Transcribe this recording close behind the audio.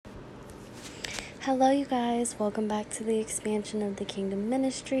Hello, you guys. Welcome back to the expansion of the Kingdom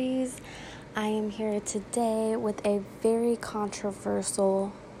Ministries. I am here today with a very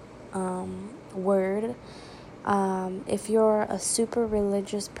controversial word. If you're a super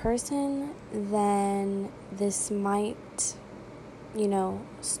religious person, then this might,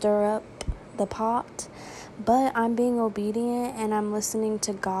 stir up the pot. But I'm being obedient and I'm listening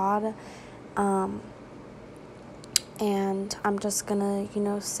to God. And I'm just gonna,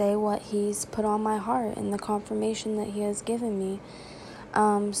 say what he's put on my heart and the confirmation that he has given me.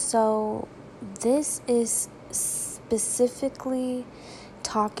 So this is specifically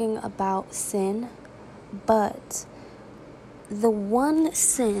talking about sin, but the one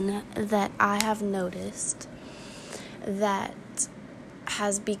sin that I have noticed that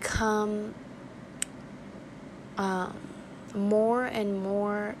has become more and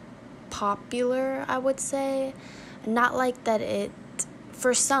more popular, I would say. Not like that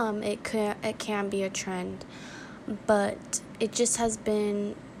for some, it can be a trend, but it just has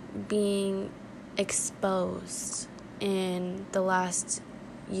been being exposed in the last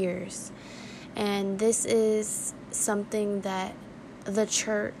years. And this is something that the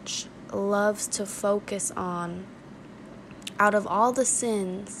church loves to focus on. Out of all the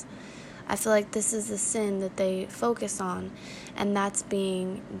sins, I feel like this is the sin that they focus on, and that's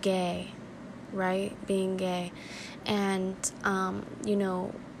being gay, right? Being gay. And,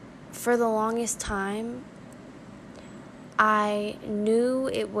 for the longest time, I knew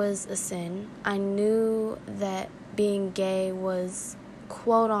it was a sin. I knew that being gay was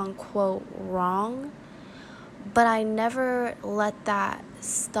quote unquote wrong, but I never let that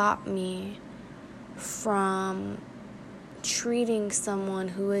stop me from treating someone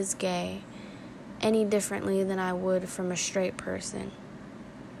who is gay any differently than I would from a straight person.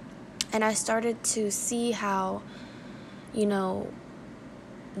 And I started to see how,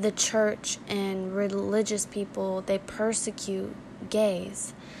 the church and religious people, they persecute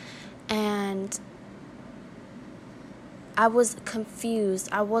gays. And I was confused.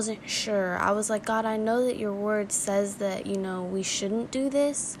 I wasn't sure. I was like, God, I know that your word says that, we shouldn't do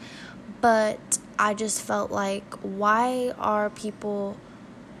this, but I just felt like, why are people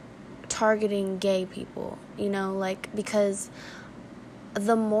targeting gay people? Because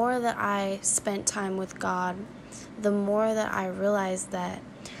the more that I spent time with God, the more that I realized that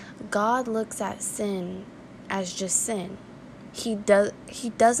God looks at sin as just sin. He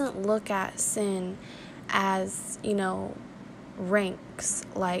doesn't look at sin as, ranks.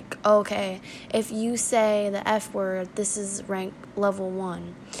 Like, okay, if you say the F word, this is rank level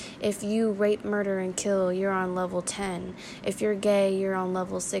 1. If you rape, murder, and kill, you're on level 10. If you're gay, you're on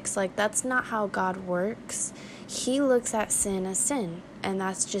level 6. Like, that's not how God works. He looks at sin as sin, and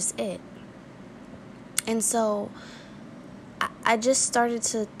that's just it. And so I just started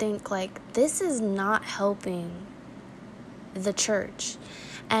to think, like, this is not helping the church,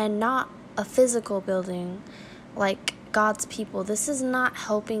 and not a physical building like God's people. This is not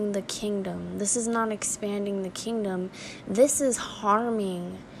helping the kingdom. This is not expanding the kingdom. This is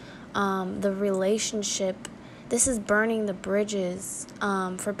harming the relationship. This is burning the bridges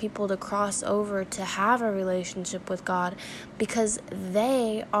for people to cross over to have a relationship with God, because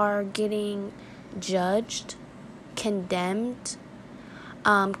they are getting judged, condemned,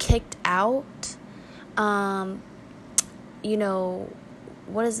 kicked out, banned,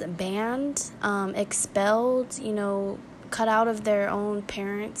 expelled, cut out of their own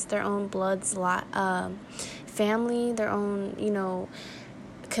parents, their own blood's family, their own,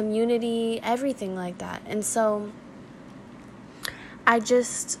 community, everything like that. And so I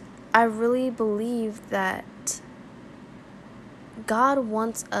really believe that God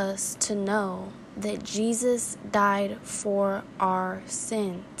wants us to know that Jesus died for our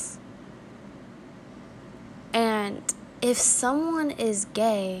sins. And if someone is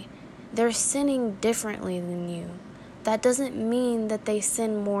gay, they're sinning differently than you. That doesn't mean that they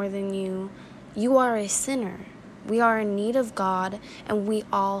sin more than you. You are a sinner. We are in need of God, and we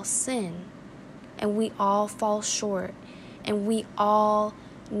all sin. And we all fall short. And we all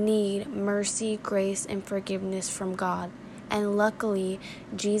need mercy, grace, and forgiveness from God. And luckily,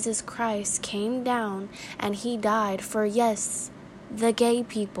 Jesus Christ came down and he died for, yes, the gay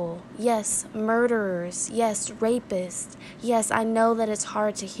people, yes, murderers, yes, rapists. Yes, I know that it's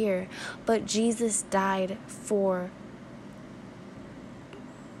hard to hear, but Jesus died for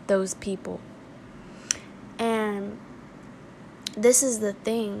those people. And this is the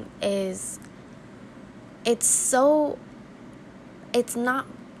thing, is it's not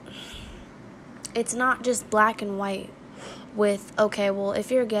just black and white with, okay, well,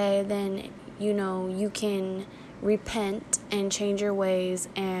 if you're gay, then, you can repent and change your ways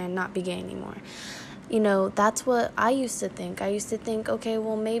and not be gay anymore. That's what I used to think. I used to think, okay,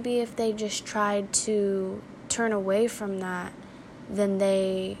 well, maybe if they just tried to turn away from that, then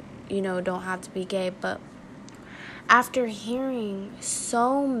they, don't have to be gay. But after hearing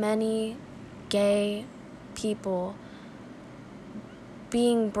so many gay people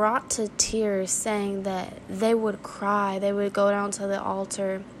being brought to tears, saying that they would cry, they would go down to the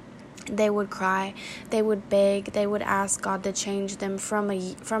altar, they would cry, they would beg, they would ask God to change them from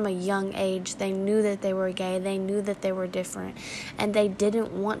a young age. They knew that they were gay, they knew that they were different, and they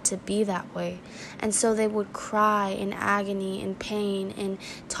didn't want to be that way. And so they would cry in agony and pain and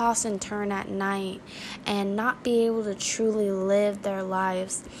toss and turn at night and not be able to truly live their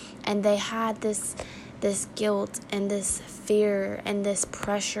lives. And they had this guilt and this fear and this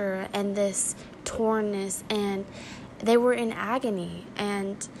pressure and this tornness, and they were in agony.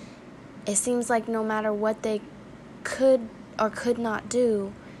 And it seems like no matter what they could or could not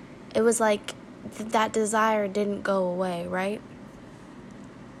do, it was like that desire didn't go away, right?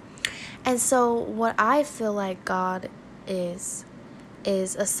 And so what I feel like God is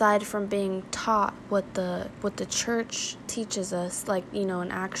aside from being taught what the church teaches us, like,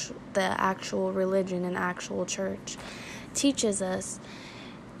 the actual religion and actual church teaches us,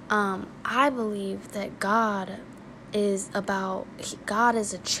 I believe that God is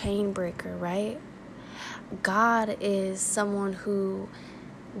a chain breaker, right? God is someone who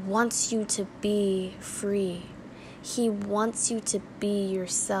wants you to be free. He wants you to be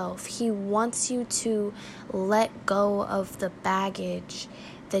yourself. He wants you to let go of the baggage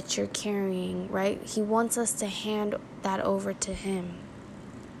that you're carrying, right? He wants us to hand that over to Him.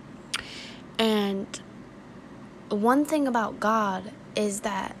 And one thing about God is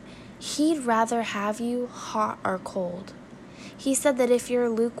that He'd rather have you hot or cold. He said that if you're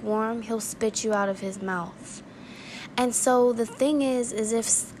lukewarm, He'll spit you out of His mouth. And so the thing is if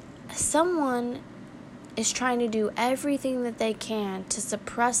someone is trying to do everything that they can to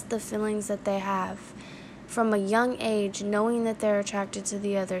suppress the feelings that they have from a young age, knowing that they're attracted to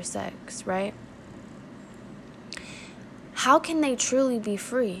the other sex, right? How can they truly be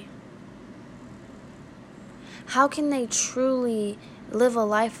free? How can they truly live a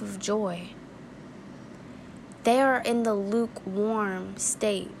life of joy? They are in the lukewarm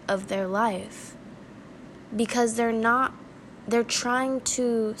state of their life because they're trying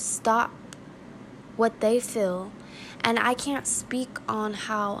to stop what they feel. And I can't speak on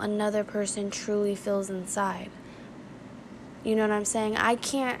how another person truly feels inside. You know what I'm saying? I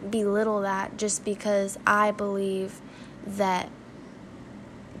can't belittle that just because I believe that,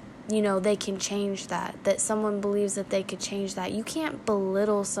 they can change that someone believes that they could change that. You can't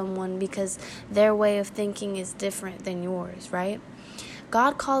belittle someone because their way of thinking is different than yours, right?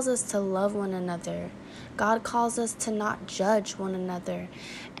 God calls us to love one another. God calls us to not judge one another.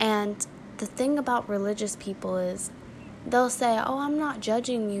 And the thing about religious people is they'll say, oh, I'm not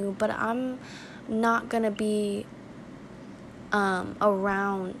judging you, but I'm not going to be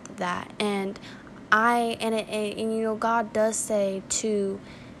around that. And God does say to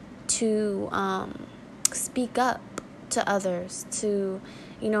speak up to others, to,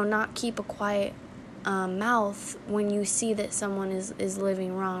 not keep a quiet mouth when you see that someone is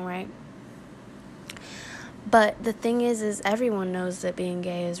living wrong, right? But the thing is everyone knows that being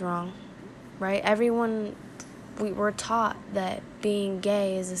gay is wrong, right? We're taught that being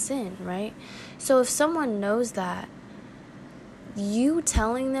gay is a sin, right? So if someone knows that, you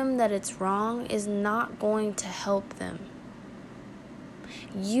telling them that it's wrong is not going to help them.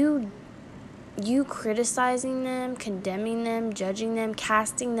 You criticizing them, condemning them, judging them,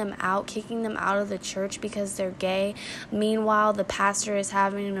 casting them out, kicking them out of the church because they're gay. Meanwhile, the pastor is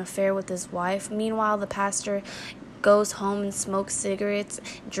having an affair with his wife. Meanwhile, the pastor goes home and smokes cigarettes,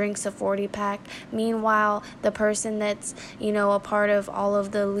 drinks a 40-pack. Meanwhile, the person that's, a part of all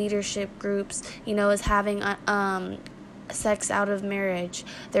of the leadership groups, is having sex out of marriage.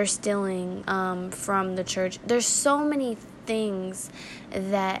 They're stealing from the church. There's so many things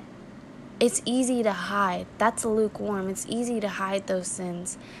that it's easy to hide. That's lukewarm. It's easy to hide those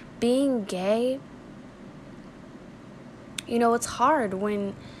sins. Being gay, it's hard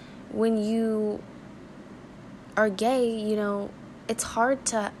when you are gay, it's hard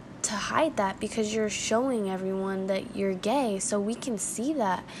to hide that because you're showing everyone that you're gay, so we can see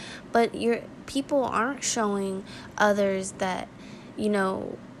that. But people aren't showing others that,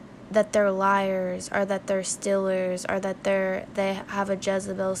 that they're liars or that they're stealers or that they have a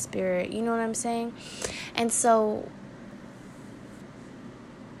Jezebel spirit. You know what I'm saying? And so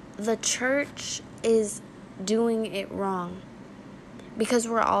the church is doing it wrong because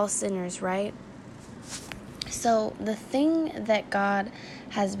we're all sinners, right? So the thing that God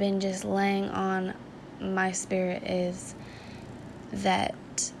has been just laying on my spirit is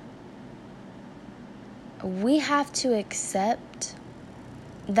that we have to accept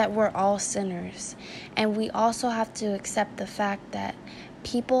that we're all sinners. And we also have to accept the fact that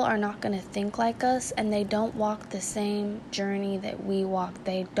people are not going to think like us, and they don't walk the same journey that we walk.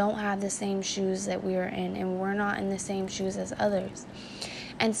 They don't have the same shoes that we are in, and we're not in the same shoes as others.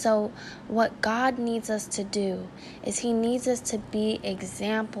 And so what God needs us to do is he needs us to be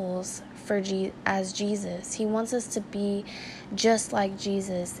examples as Jesus. He wants us to be just like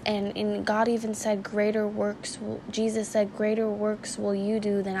Jesus. And God even said, Jesus said, greater works will you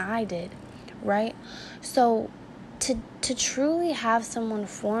do than I did, right? So to truly have someone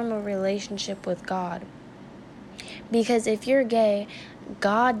form a relationship with God, because if you're gay,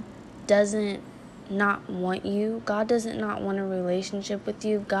 God doesn't not want you. God doesn't not want a relationship with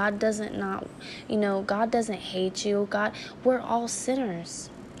you. God doesn't hate you. We're all sinners.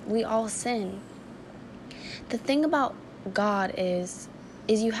 We all sin. The thing about God is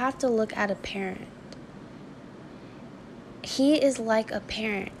you have to look at a parent. He is like a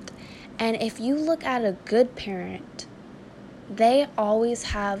parent. And if you look at a good parent, they always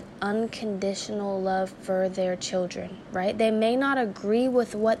have unconditional love for their children, right? They may not agree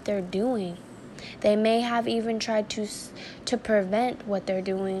with what they're doing. They may have even tried to prevent what they're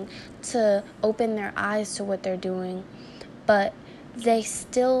doing, to open their eyes to what they're doing, but they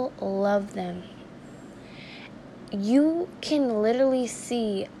still love them. You can literally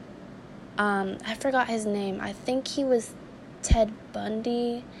see, I forgot his name. I think he was Ted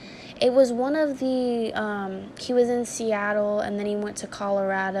Bundy. It was one of the, he was in Seattle, and then he went to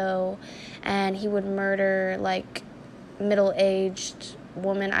Colorado, and he would murder, like, middle-aged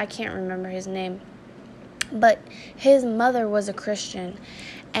woman. I can't remember his name. But his mother was a Christian,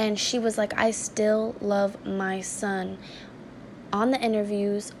 and she was like, I still love my son. On the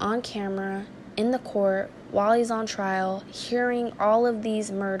interviews, on camera, in the court, while he's on trial, hearing all of these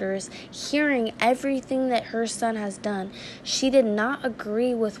murders, hearing everything that her son has done. She did not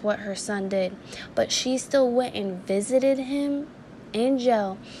agree with what her son did, but she still went and visited him in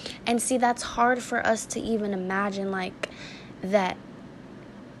jail. And see, that's hard for us to even imagine, like, that,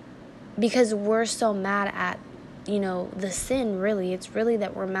 because we're so mad at, the sin. Really, it's really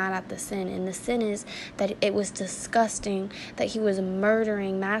that we're mad at the sin. And the sin is that it was disgusting that he was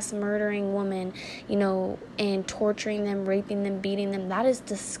mass murdering women, and torturing them, raping them, beating them. That is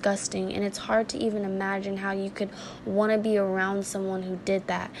disgusting. And it's hard to even imagine how you could want to be around someone who did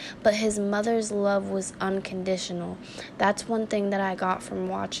that. But his mother's love was unconditional. That's one thing that I got from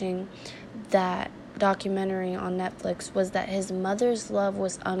watching that documentary on Netflix, was that his mother's love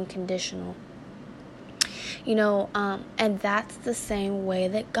was unconditional. And that's the same way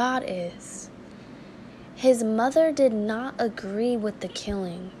that God is. His mother did not agree with the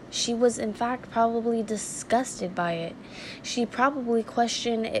killing. She was, in fact, probably disgusted by it. She probably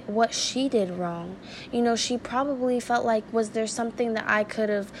questioned what she did wrong. She probably felt like, was there something that I could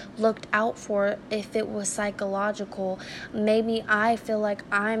have looked out for if it was psychological? Maybe I feel like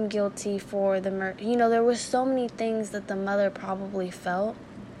I'm guilty for the murder. There were so many things that the mother probably felt.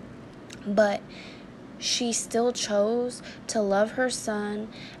 But she still chose to love her son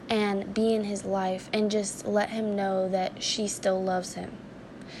and be in his life and just let him know that she still loves him.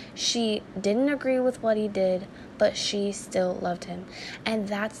 She didn't agree with what he did, but she still loved him. And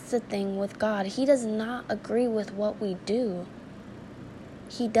that's the thing with God. He does not agree with what we do.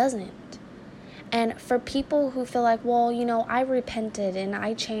 He doesn't. And for people who feel like, well, I repented and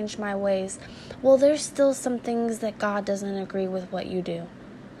I changed my ways. Well, there's still some things that God doesn't agree with what you do.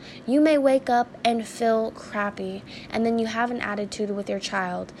 You may wake up and feel crappy, and then you have an attitude with your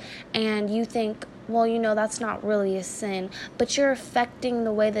child, and you think, well, that's not really a sin, but you're affecting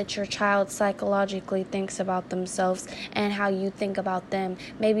the way that your child psychologically thinks about themselves and how you think about them.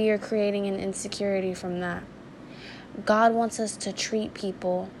 Maybe you're creating an insecurity from that. God wants us to treat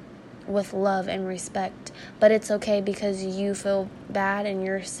people with love and respect, but it's okay because you feel bad and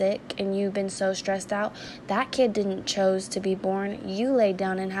you're sick and you've been so stressed out. That kid didn't choose to be born. You laid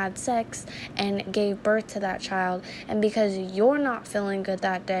down and had sex and gave birth to that child, and because you're not feeling good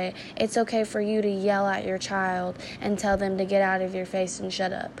that day, it's okay for you to yell at your child and tell them to get out of your face and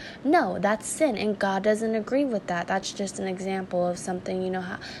shut up. No, that's sin, and God doesn't agree with that. That's just an example of something,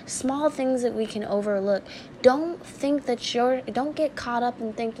 how small things that we can overlook. Don't get caught up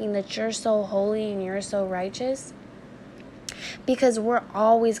in thinking that you're so holy and you're so righteous, because we're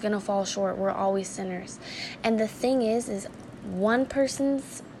always going to fall short. We're always sinners. And the thing is one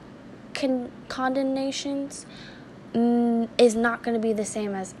person's condemnations is not going to be the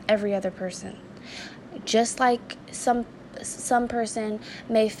same as every other person. just like some person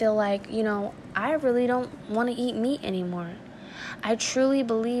may feel like, I really don't want to eat meat anymore. I truly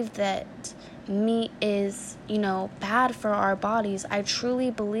believe that meat is, bad for our bodies. I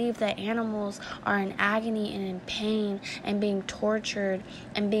truly believe that animals are in agony and in pain and being tortured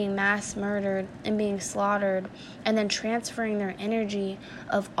and being mass murdered and being slaughtered, and then transferring their energy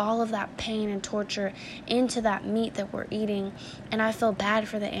of all of that pain and torture into that meat that we're eating. And I feel bad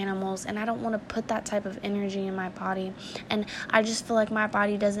for the animals, and I don't want to put that type of energy in my body, and I just feel like my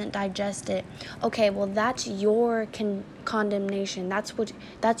body doesn't digest it. Okay, well, that's your condemnation. That's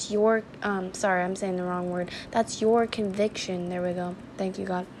your sorry, I'm saying the wrong word. That's your conviction. There we go. Thank you,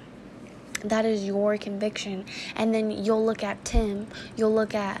 God. That is your conviction. And then you'll look at Tim, you'll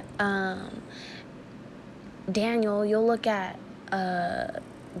look at Daniel, you'll look at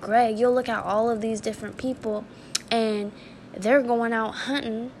Greg, you'll look at all of these different people, and they're going out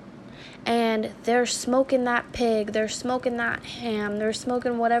hunting, and they're smoking that pig, they're smoking that ham, they're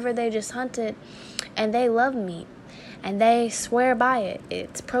smoking whatever they just hunted, and they love meat. And they swear by it.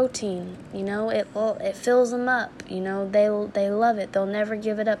 It's protein, it fills them up, they love it. They'll never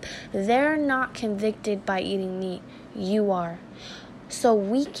give it up. They're not convicted by eating meat. You are. So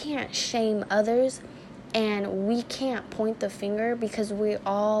we can't shame others, and we can't point the finger, because we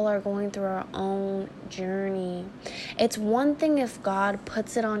all are going through our own journey. It's one thing if God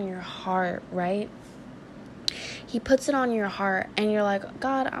puts it on your heart, right? He puts it on your heart, and you're like,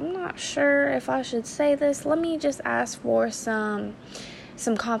 God, I'm not sure if I should say this. Let me just ask for some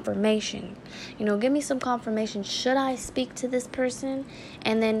confirmation. Give me some confirmation. Should I speak to this person?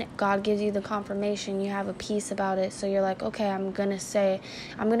 And then God gives you the confirmation. You have a peace about it. So you're like, okay, I'm going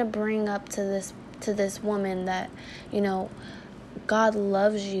to bring up to this woman that, God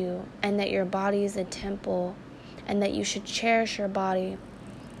loves you, and that your body is a temple, and that you should cherish your body,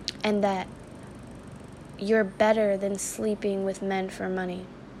 and that you're better than sleeping with men for money.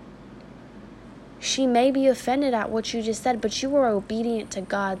 She may be offended at what you just said, but you were obedient to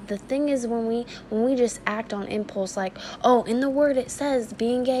God. The thing is, when we just act on impulse, like, oh, in the word it says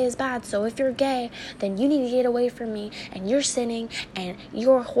being gay is bad, so if you're gay, then you need to get away from me, and you're sinning, and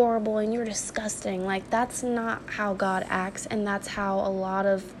you're horrible, and you're disgusting. Like, that's not how God acts, and that's how a lot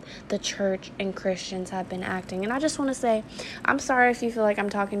of the church and Christians have been acting. And I just want to say, I'm sorry if you feel like I'm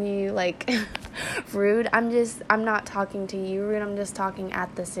talking to you like rude. I'm not talking to you rude. I'm just talking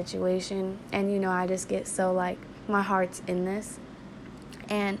at the situation. And I just get so like, my heart's in this.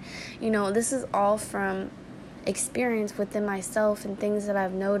 And this is all from experience within myself, and things that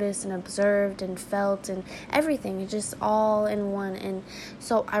I've noticed and observed and felt, and everything. It's just all in one. And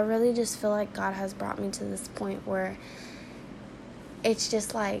so I really just feel like God has brought me to this point where it's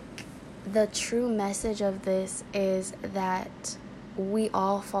just like, the true message of this is that we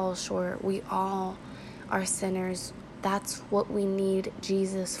all fall short. We all are sinners. That's what we need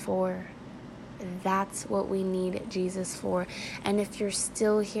Jesus for. That's what we need Jesus for. And if you're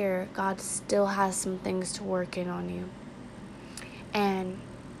still here, God still has some things to work in on you. And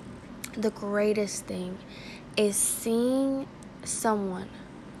the greatest thing is seeing someone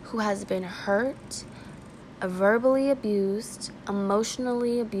who has been hurt, verbally abused,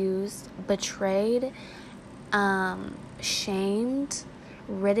 emotionally abused, betrayed, shamed,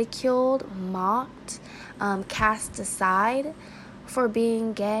 ridiculed, mocked, cast aside for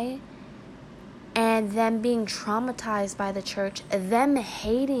being gay, and them being traumatized by the church, them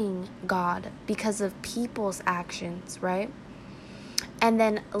hating God because of people's actions, right? And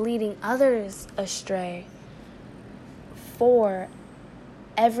then leading others astray for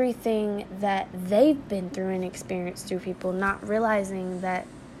everything that they've been through and experienced through people, not realizing that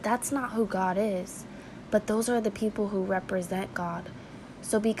that's not who God is, but those are the people who represent God.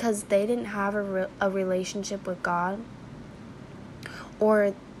 So because they didn't have a relationship with God,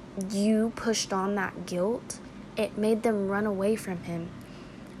 or you pushed on that guilt, it made them run away from Him.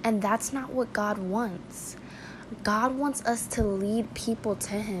 And that's not what God wants. God wants us to lead people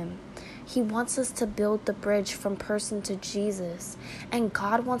to Him. He wants us to build the bridge from person to Jesus. And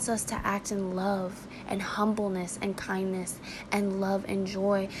God wants us to act in love and humbleness and kindness and love and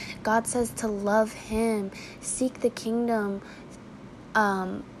joy. God says to love Him, seek the kingdom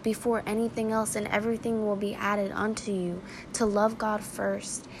before anything else, and everything will be added unto you. To love God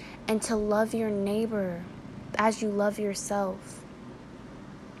first, and to love your neighbor as you love yourself.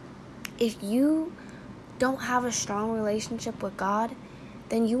 If you don't have a strong relationship with God,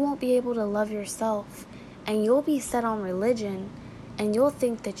 then you won't be able to love yourself, and you'll be set on religion, and you'll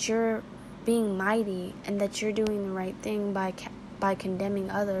think that you're being mighty and that you're doing the right thing by condemning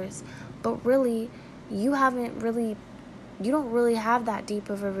others. But really, you don't really have that deep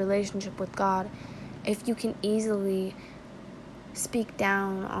of a relationship with God, if you can easily speak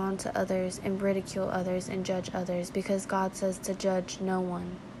down onto others and ridicule others and judge others, because God says to judge no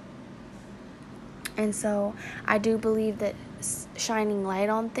one. And so I do believe that shining light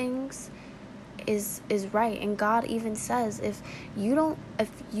on things is right. And God even says, if you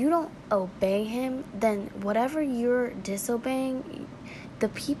don't obey him, then whatever you're disobeying, the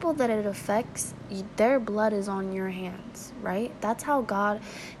people that it affects, their blood is on your hands, right? That's how God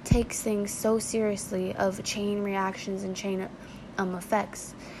takes things so seriously, of chain reactions and chain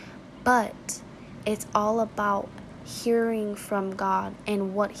effects. But it's all about hearing from God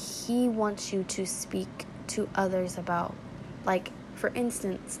and what he wants you to speak to others about. Like, for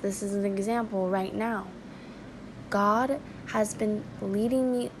instance, this is an example right now. God has been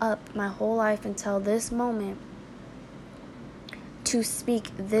leading me up my whole life until this moment to speak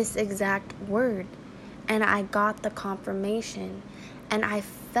this exact word. And I got the confirmation. And I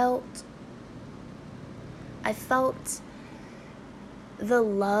felt the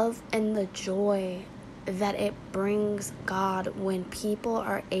love and the joy that it brings God when people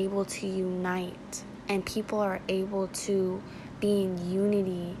are able to unite and people are able to be in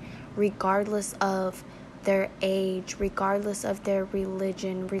unity, regardless of their age, regardless of their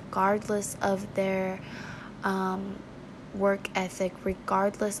religion, regardless of their work ethic,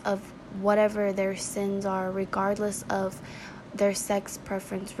 regardless of whatever their sins are, regardless of their sex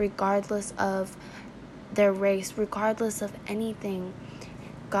preference, regardless of their race, regardless of anything.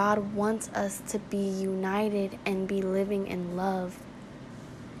 God wants us to be united and be living in love.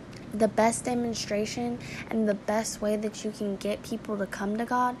 The best demonstration and the best way that you can get people to come to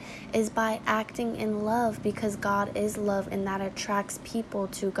God is by acting in love, because God is love, and that attracts people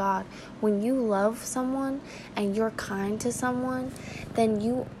to God. When you love someone and you're kind to someone, then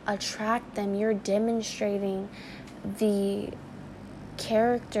you attract them. You're demonstrating the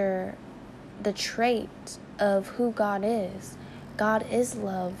character, the trait of who God is. God is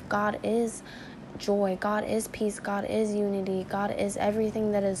love. God is joy. God is peace. God is unity. God is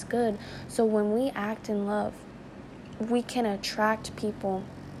everything that is good. So when we act in love, we can attract people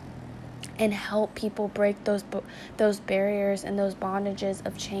and help people break those barriers and those bondages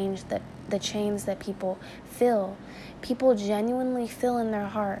of change, that the chains that people feel. People genuinely feel in their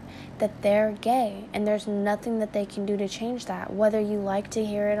heart that they're gay, and there's nothing that they can do to change that. Whether you like to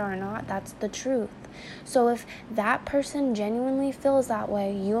hear it or not, that's the truth. So if that person genuinely feels that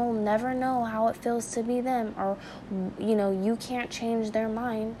way, you'll never know how it feels to be them, or you can't change their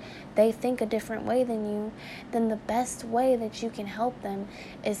mind. They think a different way than you. Then the best way that you can help them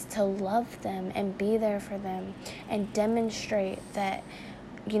is to love them and be there for them and demonstrate that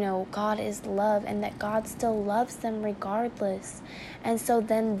God is love, and that God still loves them regardless. And so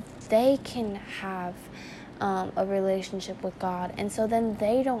then they can have a relationship with God. And so then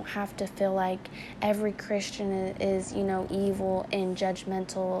they don't have to feel like every Christian is evil and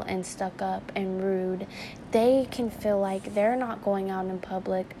judgmental and stuck up and rude. They can feel like they're not going out in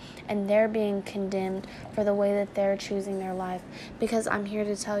public and they're being condemned for the way that they're choosing their life. Because I'm here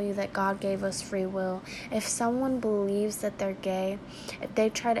to tell you that God gave us free will. If someone believes that they're gay, if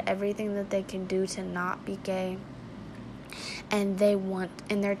they've tried everything that they can do to not be gay, and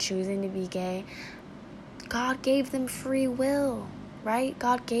they're choosing to be gay, God gave them free will, right?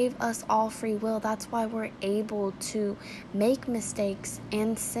 God gave us all free will. That's why we're able to make mistakes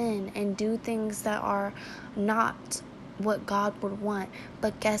and sin and do things that are not what God would want.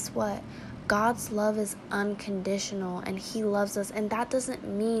 But guess what? God's love is unconditional, and he loves us. And that doesn't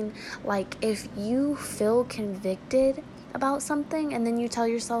mean, like, if you feel convicted about something and then you tell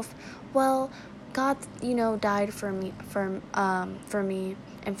yourself, well, God, died for me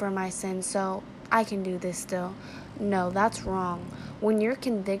and for my sins, so I can do this still. No, that's wrong. When you're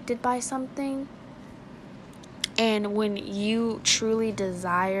convicted by something, and when you truly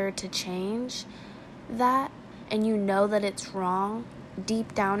desire to change that, and you know that it's wrong,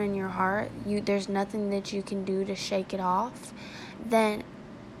 deep down in your heart, there's nothing that you can do to shake it off, then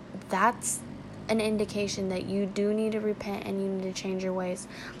that's an indication that you do need to repent and you need to change your ways.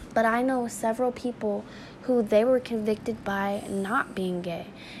 But I know several people who they were convicted by not being gay.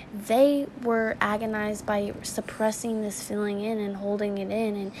 They were agonized by suppressing this feeling in and holding it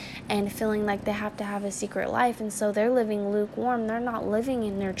in and feeling like they have to have a secret life. And so they're living lukewarm. They're not living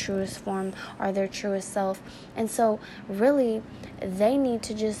in their truest form or their truest self. And so really, they need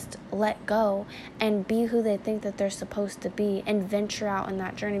to just let go and be who they think that they're supposed to be and venture out in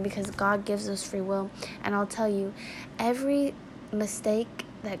that journey, because God gives us free will. And I'll tell you, every mistake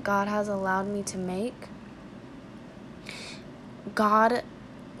that God has allowed me to make, God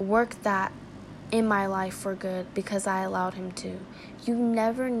worked that in my life for good because I allowed him to. You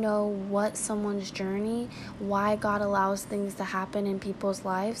never know what someone's journey, why God allows things to happen in people's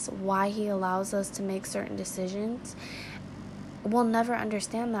lives, why he allows us to make certain decisions. We'll never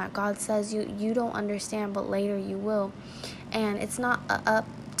understand that. God says you don't understand, but later you will. And it's not up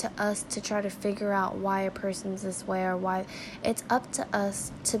to us to try to figure out why a person's this way or why. It's up to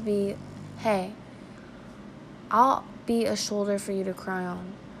us to be, hey, I'll be a shoulder for you to cry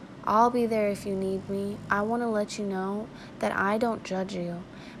on. I'll be there if you need me. I want to let you know that I don't judge you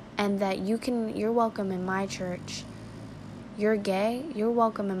and that you're welcome in my church. You're gay, you're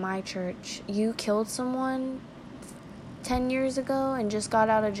welcome in my church. You killed someone 10 years ago and just got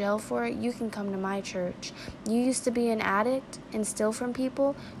out of jail for it, you can come to my church. You used to be an addict and steal from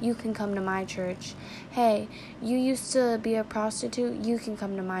people, you can come to my church. Hey, you used to be a prostitute, you can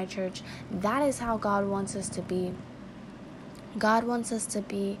come to my church. That is how God wants us to be. God wants us to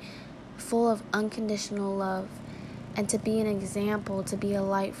be full of unconditional love and to be an example, to be a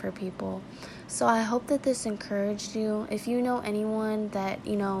light for people. So I hope that this encouraged you. If you know anyone that,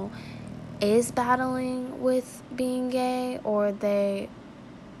 is battling with being gay, or they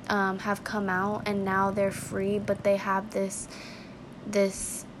have come out and now they're free, but they have this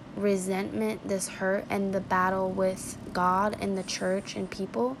resentment, this hurt, and the battle with God and the church and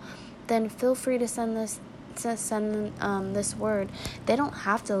people, then feel free to send this word. They don't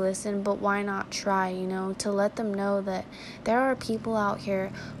have to listen, but why not try, to let them know that there are people out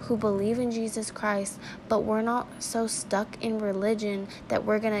here who believe in Jesus Christ, but we're not so stuck in religion that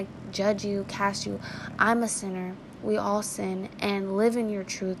we're gonna judge you, cast you. I'm a sinner. We all sin, and live in your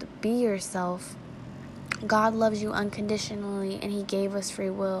truth. Be yourself. God loves you unconditionally, and he gave us free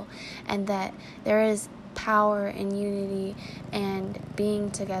will, and that there is power in unity and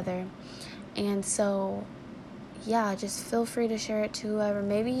being together. And so just feel free to share it to whoever.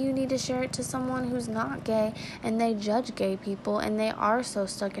 Maybe you need to share it to someone who's not gay and they judge gay people and they are so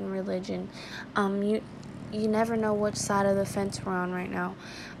stuck in religion. You never know which side of the fence we're on right now.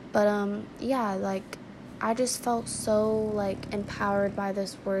 But I just felt so empowered by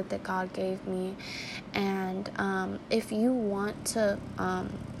this word that God gave me. And if you want to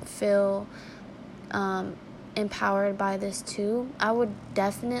feel empowered by this too, I would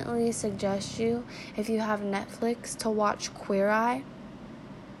definitely suggest you, if you have Netflix, to watch Queer Eye.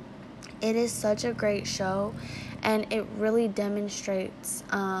 It is such a great show, and it really demonstrates,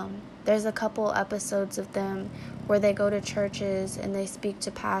 there's a couple episodes of them where they go to churches and they speak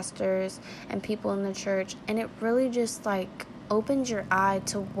to pastors and people in the church, and it really just opens your eye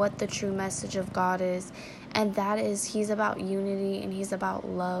to what the true message of God is, and that is he's about unity and he's about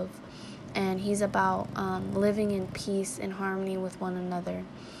love. And he's about living in peace and harmony with one another.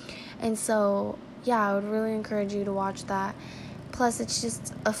 And so, I would really encourage you to watch that. Plus, it's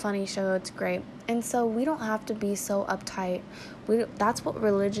just a funny show. It's great. And so, we don't have to be so uptight. That's what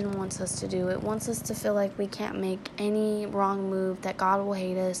religion wants us to do. It wants us to feel like we can't make any wrong move, that God will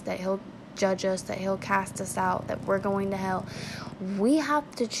hate us, that he'll judge us, that he'll cast us out, that we're going to hell. We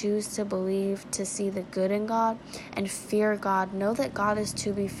have to choose to believe, to see the good in God and fear God. Know that God is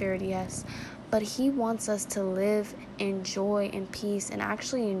to be feared, yes, but he wants us to live in joy and peace and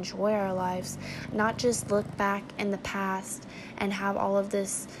actually enjoy our lives, not just look back in the past and have all of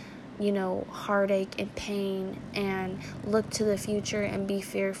this heartache and pain and look to the future and be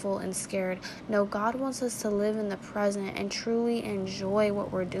fearful and scared. No, God wants us to live in the present and truly enjoy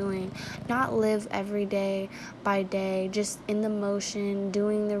what we're doing, not live every day by day, just in the motion,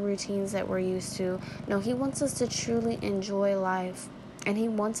 doing the routines that we're used to. No, he wants us to truly enjoy life, and he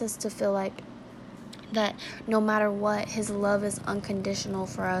wants us to feel like that no matter what, his love is unconditional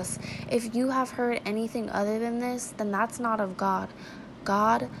for us. If you have heard anything other than this, then that's not of God.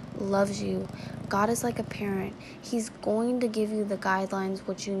 God loves you. God is like a parent. He's going to give you the guidelines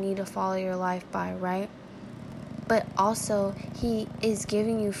what you need to follow your life by, right? But also, he is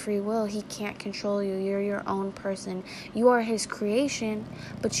giving you free will. He can't control you. You're your own person. You are his creation,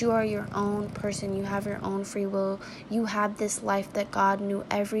 but you are your own person. You have your own free will. You have this life that God knew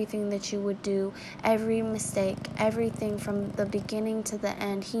everything that you would do, every mistake, everything from the beginning to the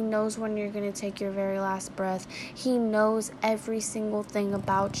end. He knows when you're going to take your very last breath. He knows every single thing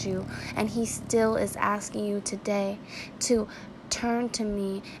about you, and he still is asking you today to turn to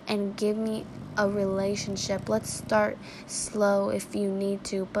me and give me a relationship. Let's start slow if you need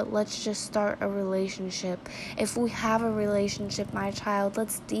to, but let's just start a relationship. If we have a relationship, my child,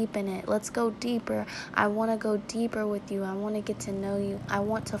 let's deepen it. Let's go deeper. I want to go deeper with you. I want to get to know you. I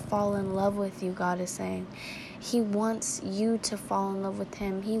want to fall in love with you, God is saying. He wants you to fall in love with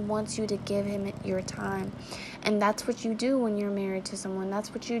him. He wants you to give him your time. And that's what you do when you're married to someone.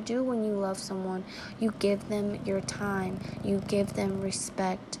 That's what you do when you love someone. You give them your time. You give them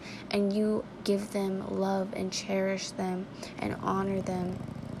respect. And you give them love and cherish them and honor them.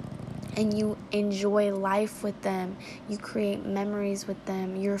 And you enjoy life with them. You create memories with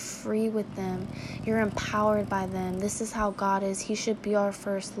them. You're free with them. You're empowered by them. This is how God is. He should be our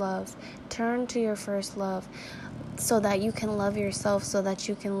first love. Turn to your first love so that you can love yourself, so that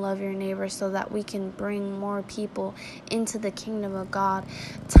you can love your neighbor, so that we can bring more people into the kingdom of God.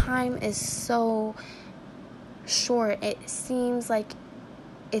 Time is so short. It seems like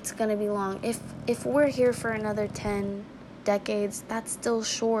it's going to be long. If we're here for another 10 decades, that's still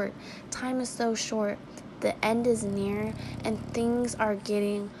short. Time is so short. The end is near, and things are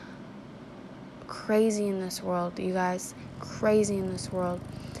getting crazy in this world, you guys. Crazy in this world.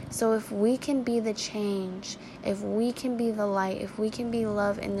 So if we can be the change, if we can be the light, if we can be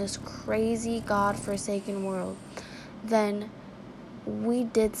love in this crazy God-forsaken world, then we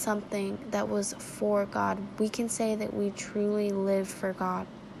did something that was for God. We can say that we truly lived for God.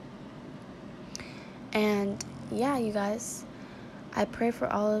 And yeah, you guys, I pray for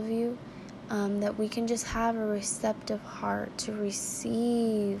all of you that we can just have a receptive heart to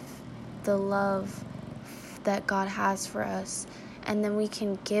receive the love that God has for us. And then we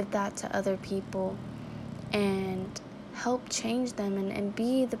can give that to other people and help change them and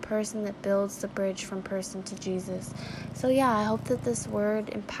be the person that builds the bridge from person to Jesus. So yeah, I hope that this word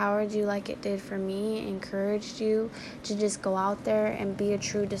empowered you like it did for me, encouraged you to just go out there and be a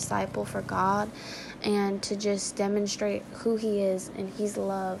true disciple for God, and to just demonstrate who he is, and he's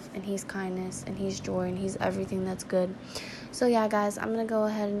love, and he's kindness, and he's joy, and he's everything that's good. So yeah, guys, I'm going to go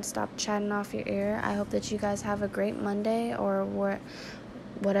ahead and stop chatting off your ear. I hope that you guys have a great Monday, or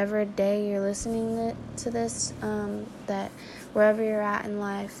whatever day you're listening to this, that wherever you're at in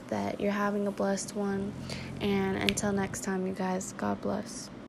life, that you're having a blessed one. And until next time, you guys, God bless.